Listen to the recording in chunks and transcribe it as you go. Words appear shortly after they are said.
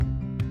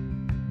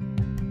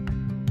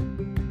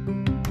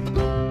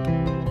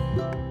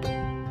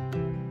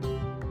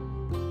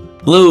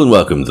Hello and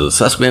welcome to the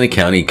Susquehanna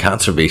County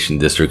Conservation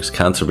District's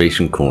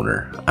Conservation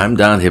Corner. I'm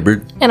Don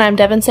Hibbard. And I'm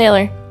Devin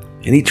Saylor.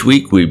 And each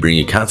week we bring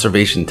you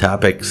conservation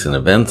topics and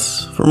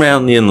events from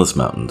around the Endless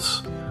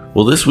Mountains.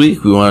 Well, this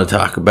week we want to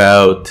talk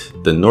about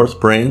the North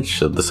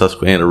Branch of the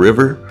Susquehanna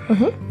River.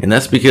 And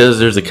that's because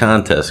there's a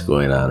contest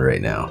going on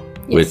right now,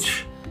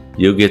 which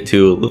you'll get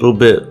to a little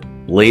bit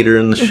later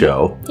in the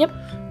show. Yep.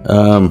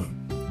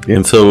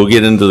 And so we'll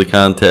get into the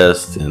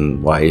contest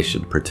and why you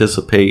should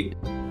participate,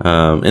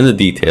 and the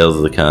details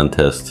of the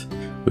contest,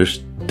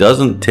 which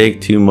doesn't take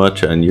too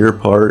much on your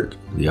part,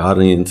 the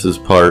audience's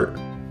part,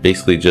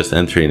 basically just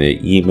entering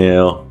an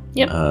email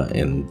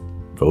and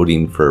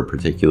voting for a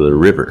particular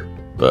river.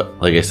 But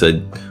like I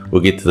said,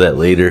 we'll get to that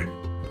later.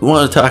 We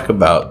want to talk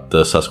about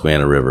the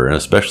Susquehanna River, and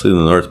especially the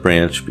North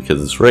Branch,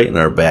 because it's right in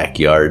our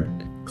backyard.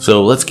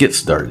 So let's get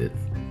started.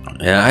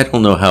 And I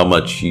don't know how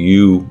much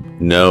you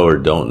know or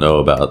don't know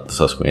about the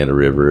Susquehanna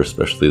River,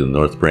 especially the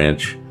North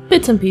Branch.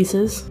 Bits and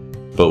pieces.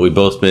 But we've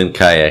both been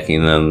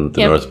kayaking on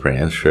the North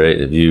Branch, right?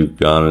 Have you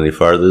gone any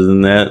farther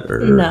than that? Or?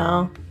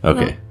 No.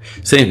 Okay.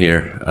 No. Same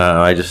here.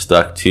 I just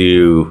stuck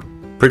to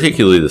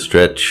particularly the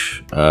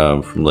stretch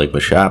from Lake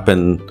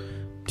Mashopin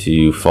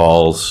to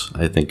Falls.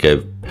 I think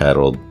I've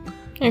paddled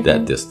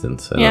that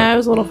distance. I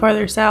was a little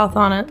farther south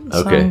on it.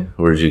 Okay.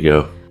 Where'd you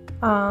go?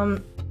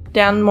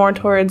 Down more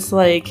towards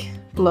like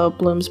below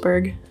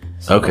Bloomsburg.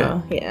 So,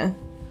 okay. Yeah.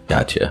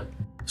 Gotcha.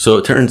 So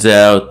it turns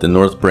out the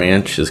North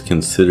Branch is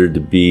considered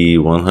to be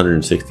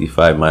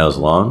 165 miles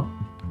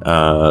long.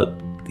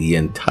 The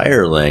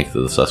entire length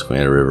of the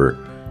Susquehanna River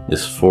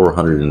is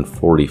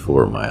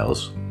 444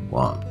 miles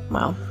long.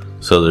 Wow.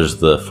 So there's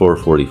the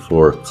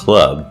 444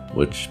 Club,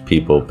 which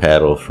people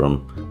paddle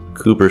from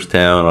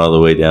Cooperstown all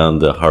the way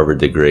down to Havre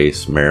de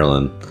Grace,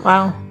 Maryland.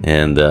 Wow.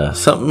 And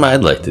something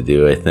I'd like to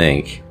do, I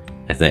think.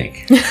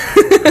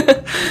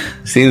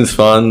 Seems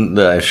fun,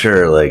 but I'm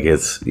sure like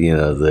it's, you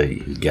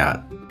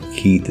got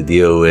heat to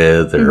deal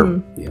with,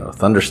 or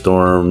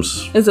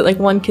thunderstorms. Is it like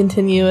one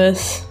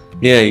continuous?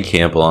 Yeah, you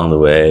camp along the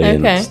way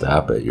and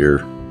stop at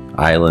your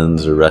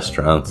islands or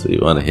restaurants that you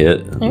want to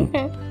hit.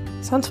 Okay.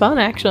 Sounds fun,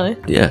 actually.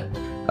 Yeah.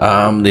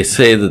 They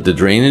say that the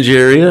drainage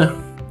area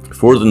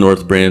for the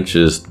North Branch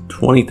is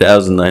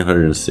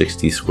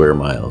 20,960 square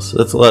miles. So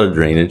that's a lot of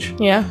drainage.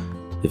 Yeah.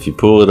 If you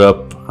pull it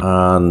up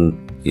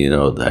on,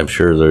 I'm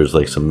sure there's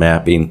like some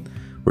mapping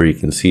where you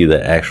can see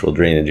the actual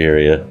drainage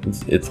area.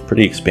 It's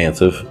pretty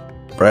expansive.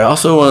 But I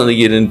also wanted to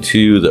get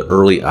into the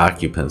early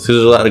occupants.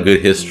 There's a lot of good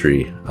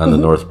history on the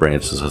North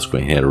Branch of the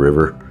Susquehanna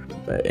River.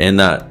 And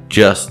not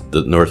just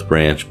the North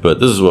Branch, but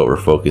this is what we're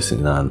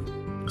focusing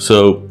on.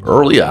 So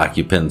early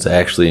occupants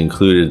actually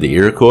included the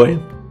Iroquois,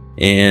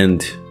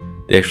 and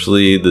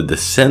actually the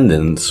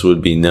descendants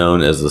would be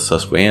known as the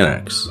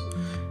Susquehannocks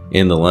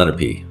in the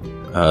Lenape.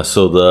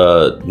 So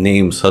the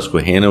name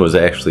Susquehanna was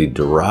actually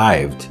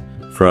derived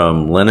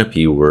from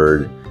Lenape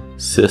word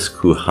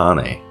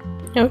Susquehanna.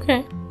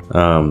 Okay.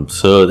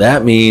 So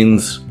that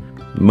means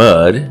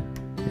mud,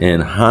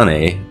 and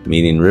Hane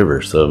meaning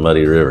river, so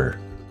muddy river.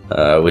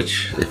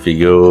 Which, if you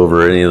go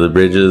over any of the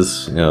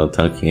bridges,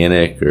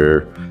 Tunkhannock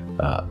or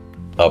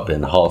up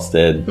in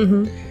Halstead,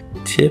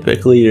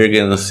 typically you're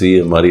gonna see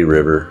a muddy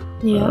river.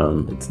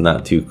 Yeah. It's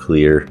not too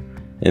clear.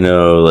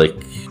 Like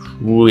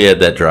we had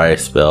that dry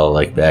spell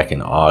like back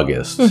in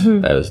August.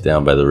 I was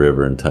down by the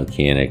river in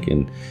Tunkhannock,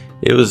 and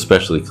it was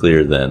especially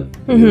clear then.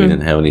 We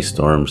didn't have any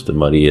storms to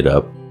muddy it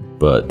up,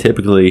 but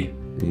typically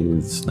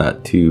it's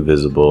not too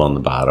visible on the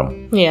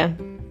bottom. Yeah.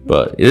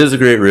 But it is a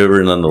great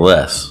river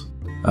nonetheless.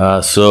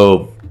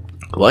 So,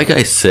 like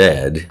I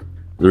said,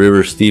 the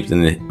river is steeped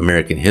in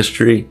American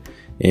history,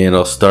 and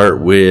I'll start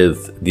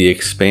with the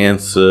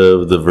expanse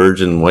of the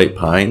virgin white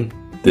pine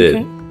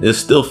that is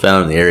still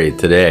found in the area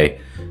today,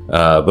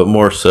 but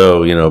more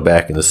so,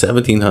 back in the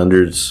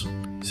 1700s,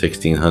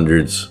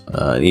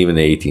 1600s, and even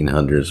the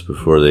 1800s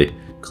before they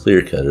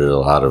clear-cutted a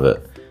lot of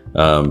it.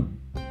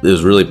 It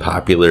was really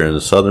popular in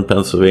southern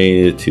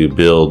Pennsylvania to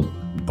build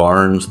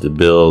barns, to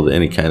build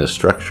any kind of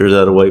structures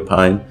out of white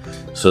pine.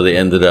 So they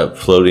ended up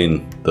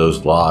floating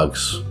those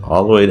logs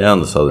all the way down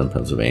to southern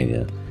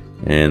Pennsylvania.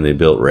 And they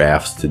built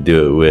rafts to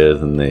do it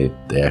with, and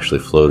they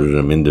actually floated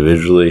them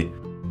individually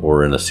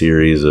or in a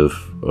series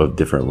of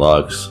different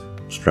logs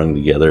strung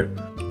together.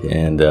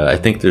 And I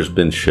think there's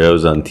been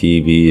shows on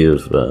TV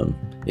of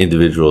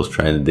individuals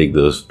trying to dig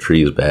those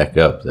trees back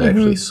up that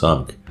actually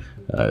sunk.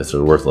 So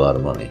they're worth a lot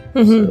of money.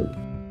 So,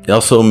 they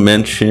also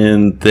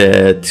mentioned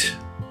that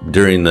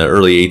during the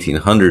early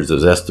 1800s, it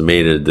was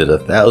estimated that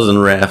 1,000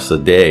 rafts a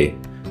day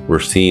were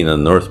seen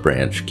on North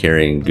Branch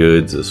carrying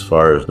goods as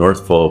far as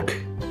Norfolk,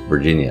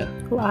 Virginia.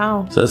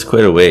 Wow. So that's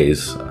quite a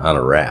ways on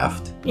a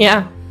raft.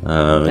 Yeah.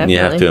 And you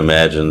have to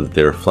imagine that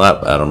they were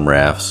flat bottom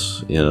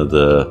rafts.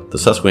 The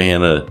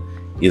Susquehanna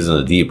isn't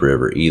a deep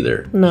river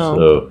either. No.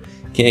 So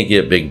you can't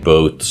get big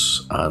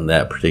boats on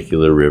that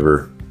particular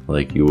river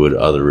like you would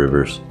other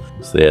rivers.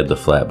 So they had the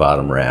flat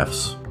bottom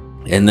rafts.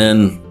 And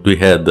then we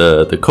had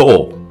the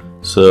coal.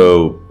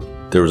 So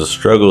there was a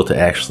struggle to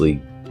actually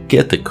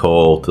get the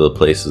coal to the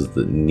places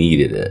that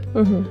needed it.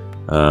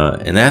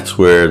 And that's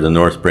where the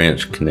North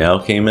Branch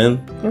Canal came in.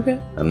 Okay.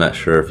 I'm not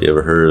sure if you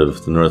ever heard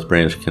of the North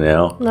Branch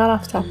Canal. Not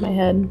off the top of my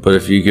head. But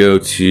if you go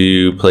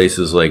to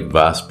places like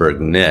Vosburg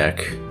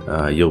Neck,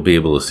 you'll be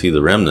able to see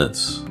the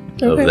remnants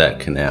of that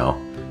canal.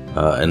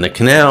 And the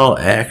canal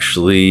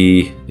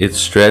actually, it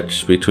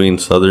stretched between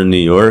southern New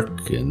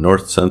York and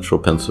north central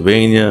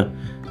Pennsylvania,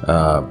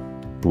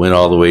 went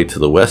all the way to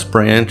the West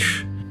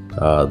Branch.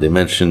 They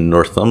mentioned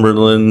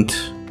Northumberland,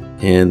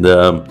 and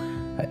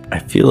I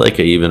feel like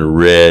I even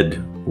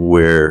read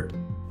where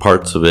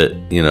parts of it,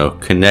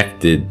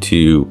 connected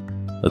to,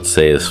 let's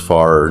say, as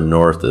far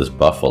north as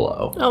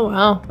Buffalo. Oh,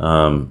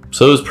 wow.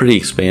 So it was pretty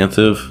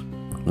expansive,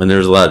 and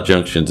there's a lot of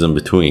junctions in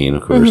between,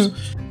 of course.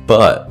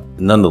 But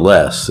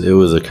nonetheless, it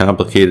was a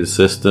complicated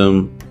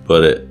system,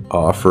 but it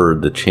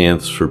offered the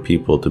chance for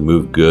people to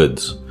move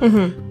goods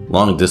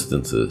long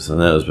distances,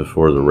 and that was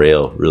before the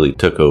rail really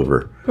took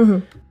over.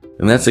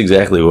 And that's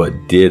exactly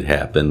what did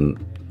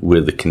happen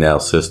with the canal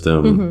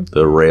system.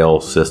 The rail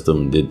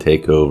system did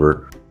take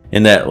over,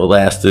 and that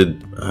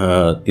lasted,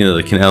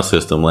 the canal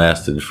system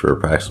lasted for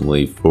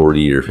approximately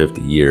 40 or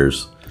 50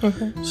 years.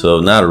 So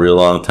not a real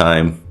long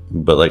time,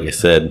 but like I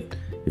said,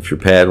 if you're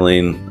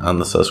paddling on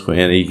the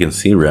Susquehanna, you can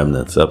see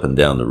remnants up and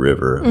down the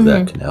river of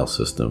that canal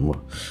system.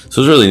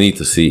 So it's really neat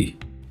to see.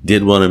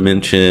 Did want to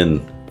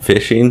mention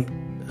fishing,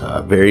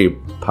 very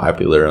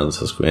popular on the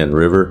Susquehanna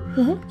River.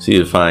 So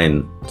you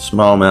find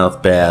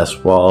smallmouth bass,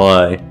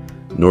 walleye,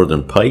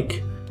 northern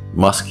pike,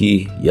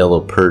 muskie,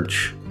 yellow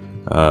perch,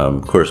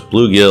 of course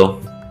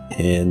bluegill,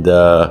 and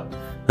then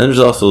there's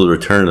also the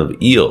return of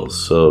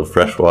eels. So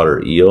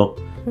freshwater eel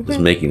is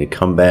making a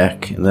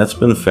comeback, and that's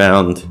been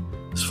found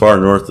as far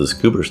north as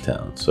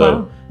Cooperstown.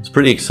 So it's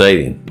pretty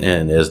exciting.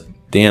 And as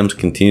dams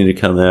continue to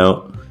come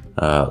out,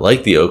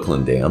 like the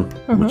Oakland Dam,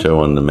 which I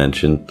wanted to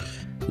mention,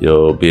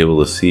 you'll be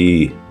able to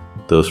see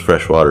those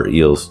freshwater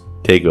eels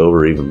take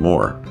over even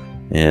more.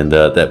 And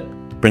that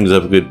brings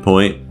up a good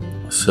point.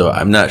 So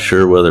I'm not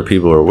sure whether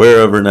people are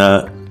aware of or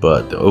not,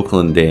 but the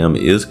Oakland Dam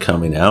is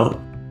coming out.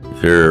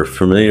 If you're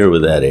familiar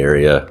with that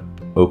area,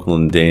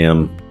 Oakland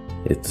Dam,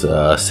 it's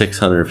a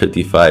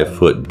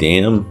 655-foot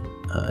dam.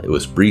 It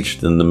was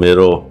breached in the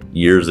middle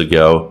years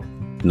ago,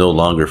 no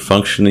longer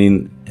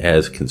functioning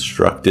as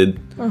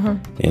constructed.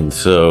 And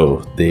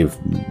so they've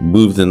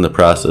moved in the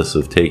process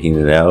of taking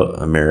it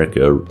out.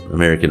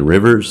 American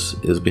Rivers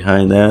is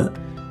behind that,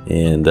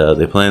 and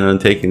they plan on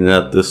taking it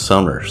out this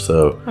summer.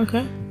 So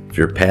if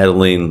you're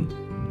paddling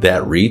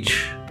that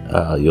reach,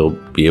 you'll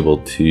be able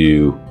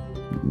to,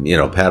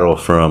 paddle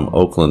from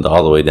Oakland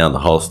all the way down to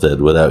Halstead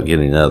without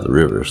getting out of the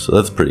river. So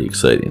that's pretty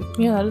exciting.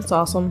 Yeah, that is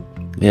awesome.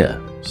 Yeah.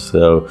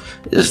 So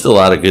just a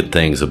lot of good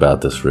things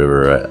about this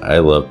river. I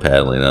love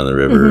paddling on the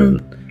river, and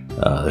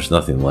there's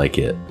nothing like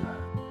it.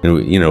 And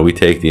we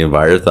take the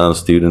Envirothon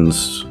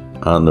students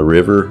on the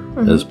river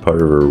as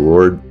part of a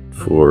reward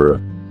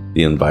for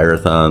the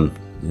Envirothon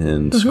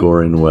and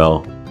scoring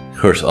well. Of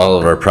course, all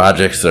of our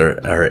projects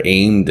are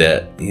aimed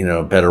at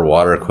better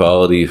water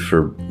quality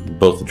for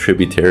both the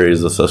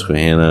tributaries of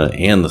Susquehanna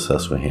and the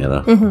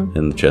Susquehanna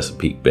in the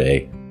Chesapeake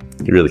Bay.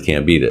 You really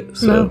can't beat it.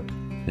 So,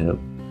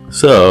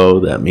 So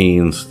that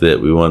means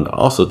that we want to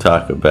also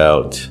talk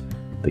about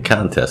the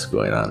contest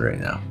going on right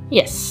now.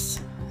 Yes.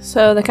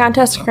 So the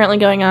contest currently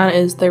going on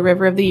is the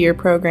River of the Year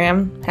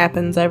program.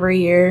 Happens every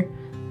year.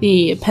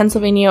 The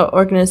Pennsylvania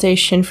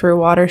Organization for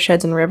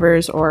Watersheds and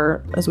Rivers,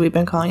 or as we've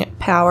been calling it,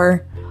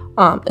 POWER.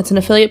 It's an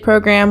affiliate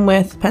program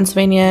with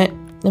Pennsylvania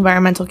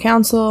Environmental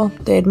Council.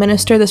 They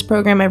administer this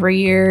program every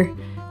year,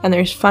 and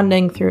there's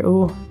funding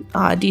through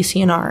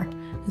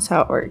DCNR. That's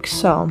how it works.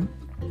 So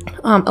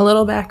a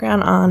little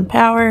background on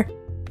POWER.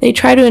 They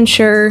try to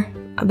ensure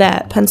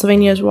that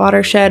Pennsylvania's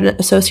watershed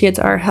associates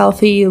are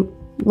healthy,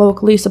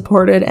 locally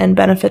supported, and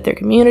benefit their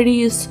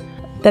communities.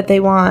 That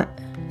they want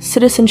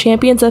citizen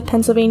champions of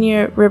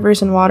Pennsylvania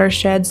rivers and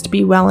watersheds to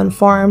be well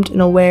informed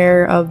and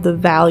aware of the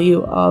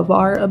value of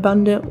our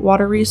abundant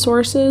water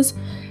resources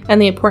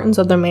and the importance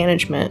of the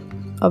management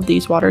of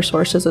these water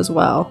sources as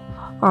well.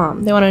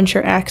 They want to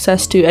ensure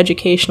access to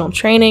educational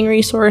training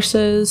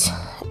resources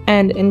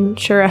and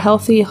ensure a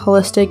healthy,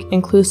 holistic,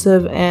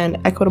 inclusive, and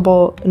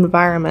equitable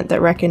environment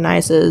that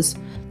recognizes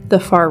the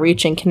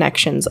far-reaching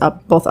connections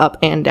both up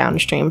and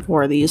downstream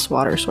for these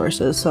water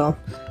sources. So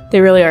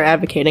they really are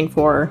advocating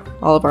for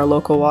all of our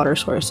local water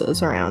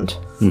sources around.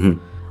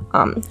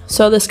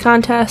 So this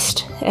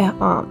contest,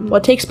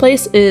 what takes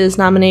place is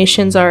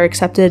nominations are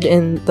accepted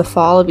in the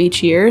fall of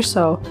each year.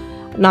 So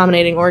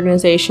nominating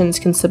organizations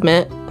can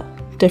submit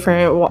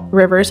different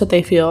rivers that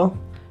they feel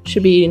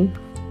should be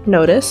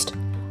noticed.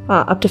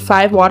 Up to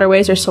 5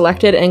 waterways are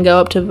selected and go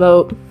up to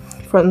vote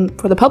for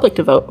the public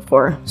to vote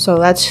for. So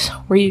that's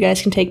where you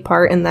guys can take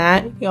part in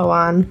that. Go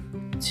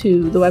on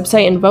to the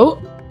website and vote.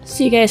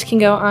 So you guys can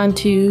go on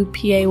to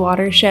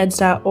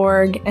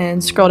pawatersheds.org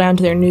and scroll down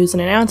to their news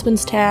and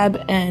announcements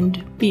tab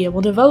and be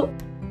able to vote.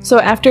 So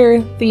after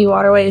the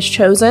waterway is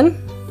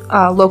chosen,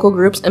 local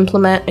groups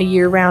implement a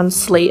year-round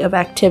slate of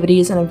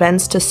activities and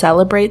events to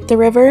celebrate the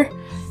river,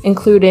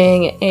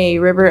 including a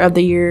River of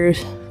the Year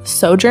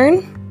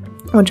sojourn,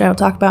 which I will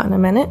talk about in a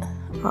minute.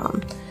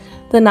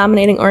 The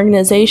nominating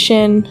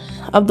organization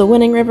of the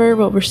winning river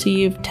will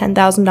receive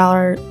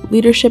 $10,000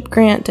 leadership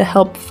grant to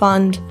help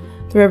fund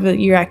the River of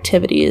the Year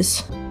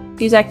activities.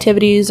 These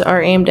activities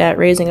are aimed at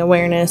raising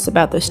awareness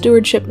about the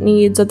stewardship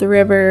needs of the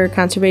river,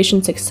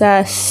 conservation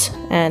success,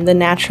 and the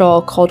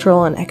natural,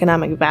 cultural, and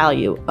economic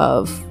value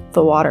of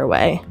the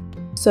waterway.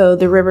 So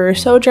the River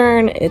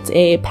Sojourn, it's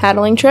a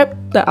paddling trip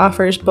that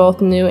offers both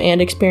new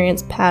and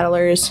experienced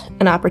paddlers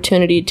an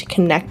opportunity to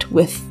connect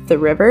with the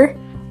river.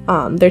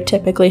 They're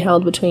typically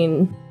held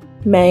between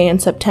May and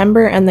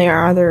September, and they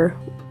are either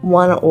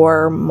one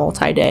or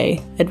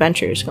multi-day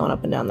adventures going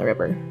up and down the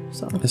river.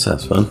 So That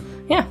sounds fun.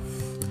 yeah,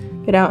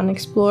 get out and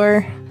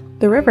explore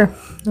the river,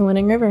 the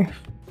winning river.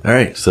 All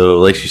right. So,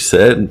 like she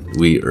said,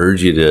 we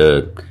urge you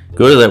to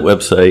go to that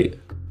website,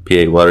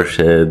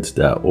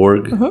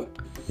 pawatersheds.org.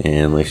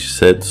 And like she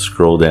said,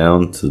 scroll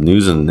down to the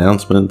news and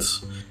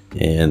announcements,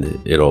 and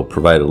it'll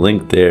provide a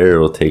link there.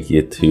 It'll take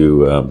you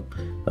to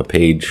a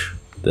page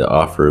that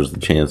offers the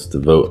chance to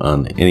vote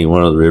on any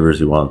one of the rivers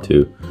you want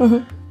to.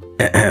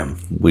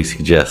 We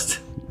suggest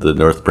the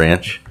North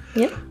Branch.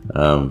 Yep.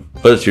 But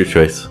it's your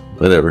choice,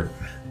 whatever.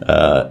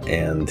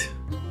 And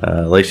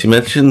like she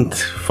mentioned,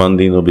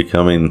 funding will be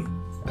coming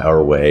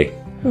our way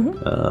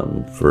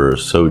for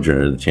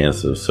Sojourn, the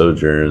chance of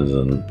Sojourns,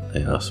 and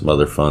some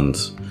other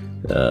funds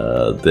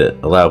that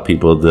allow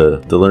people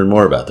to learn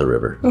more about the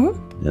river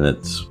and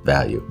its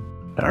value.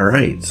 All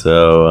right,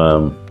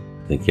 so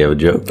I think you have a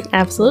joke.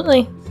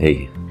 Absolutely.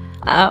 Hey,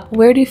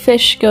 Where do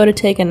fish go to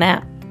take a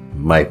nap?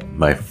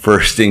 my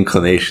first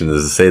inclination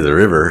is to say the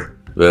river,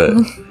 but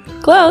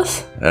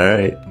Close. all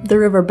right. The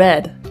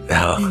riverbed.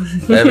 Oh,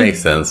 that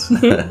makes sense. All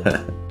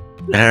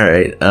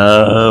right.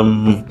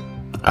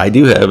 I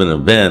do have an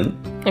event.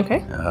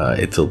 Okay.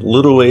 It's a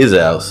little ways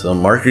out, so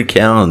mark your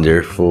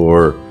calendar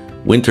for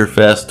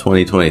Winterfest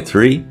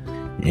 2023,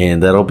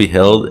 and that'll be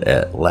held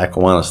at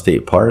Lackawanna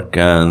State Park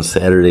on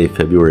Saturday,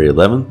 February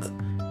 11th.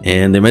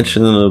 And they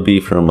mentioned it'll be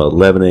from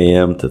 11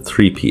 a.m. to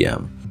 3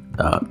 p.m.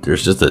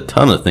 There's just a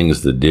ton of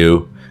things to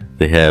do.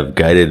 They have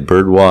guided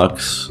bird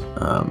walks,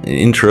 an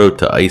intro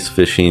to ice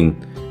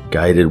fishing,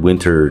 guided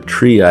winter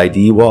tree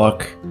ID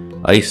walk,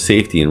 ice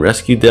safety and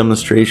rescue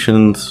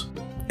demonstrations,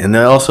 and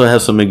they also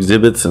have some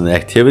exhibits and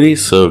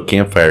activities, so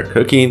campfire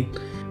cooking,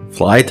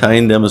 fly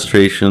tying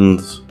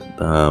demonstrations.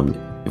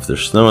 If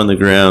there's snow on the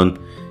ground,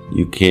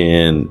 you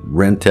can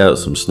rent out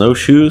some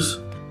snowshoes.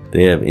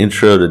 They have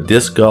intro to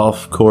disc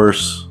golf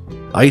course,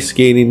 ice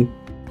skating,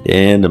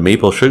 and a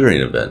maple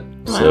sugaring event.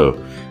 Wow. So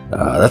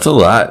that's a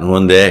lot in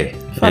one day.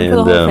 Fun for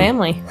the whole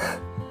family.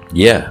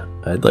 Yeah,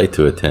 I'd like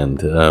to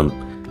attend.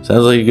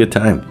 Sounds like a good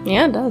time.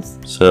 Yeah, it does.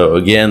 So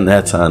again,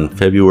 that's on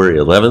February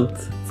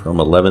 11th from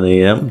 11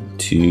 a.m.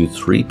 to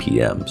 3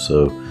 p.m.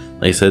 So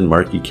like I said,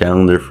 mark your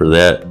calendar for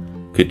that.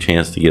 Good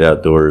chance to get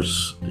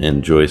outdoors and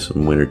enjoy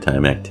some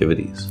wintertime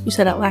activities. You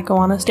said at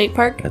Lackawanna State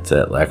Park? That's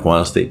at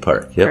Lackawanna State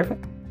Park. Yep.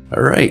 Perfect.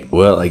 All right.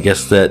 Well, I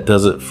guess that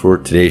does it for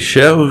today's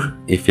show.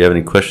 If you have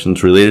any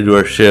questions related to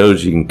our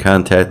shows, you can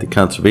contact the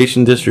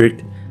Conservation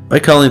District by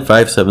calling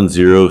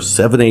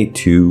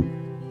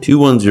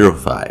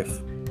 570-782-2105.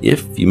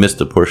 If you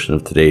missed a portion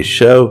of today's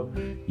show,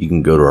 you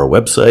can go to our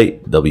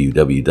website,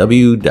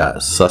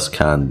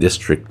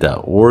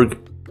 www.suscondistrict.org,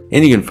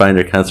 and you can find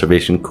our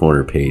Conservation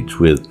Corner page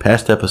with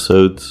past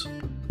episodes,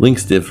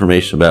 links to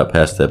information about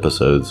past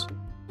episodes,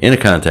 and a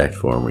contact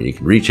form where you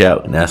can reach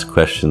out and ask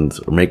questions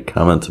or make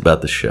comments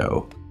about the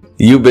show.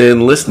 You've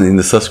been listening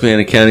to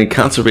Susquehanna County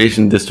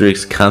Conservation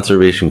District's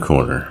Conservation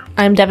Corner.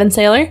 I'm Devin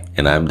Saylor.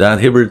 And I'm Don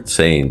Hibbert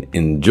saying,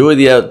 enjoy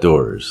the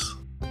outdoors.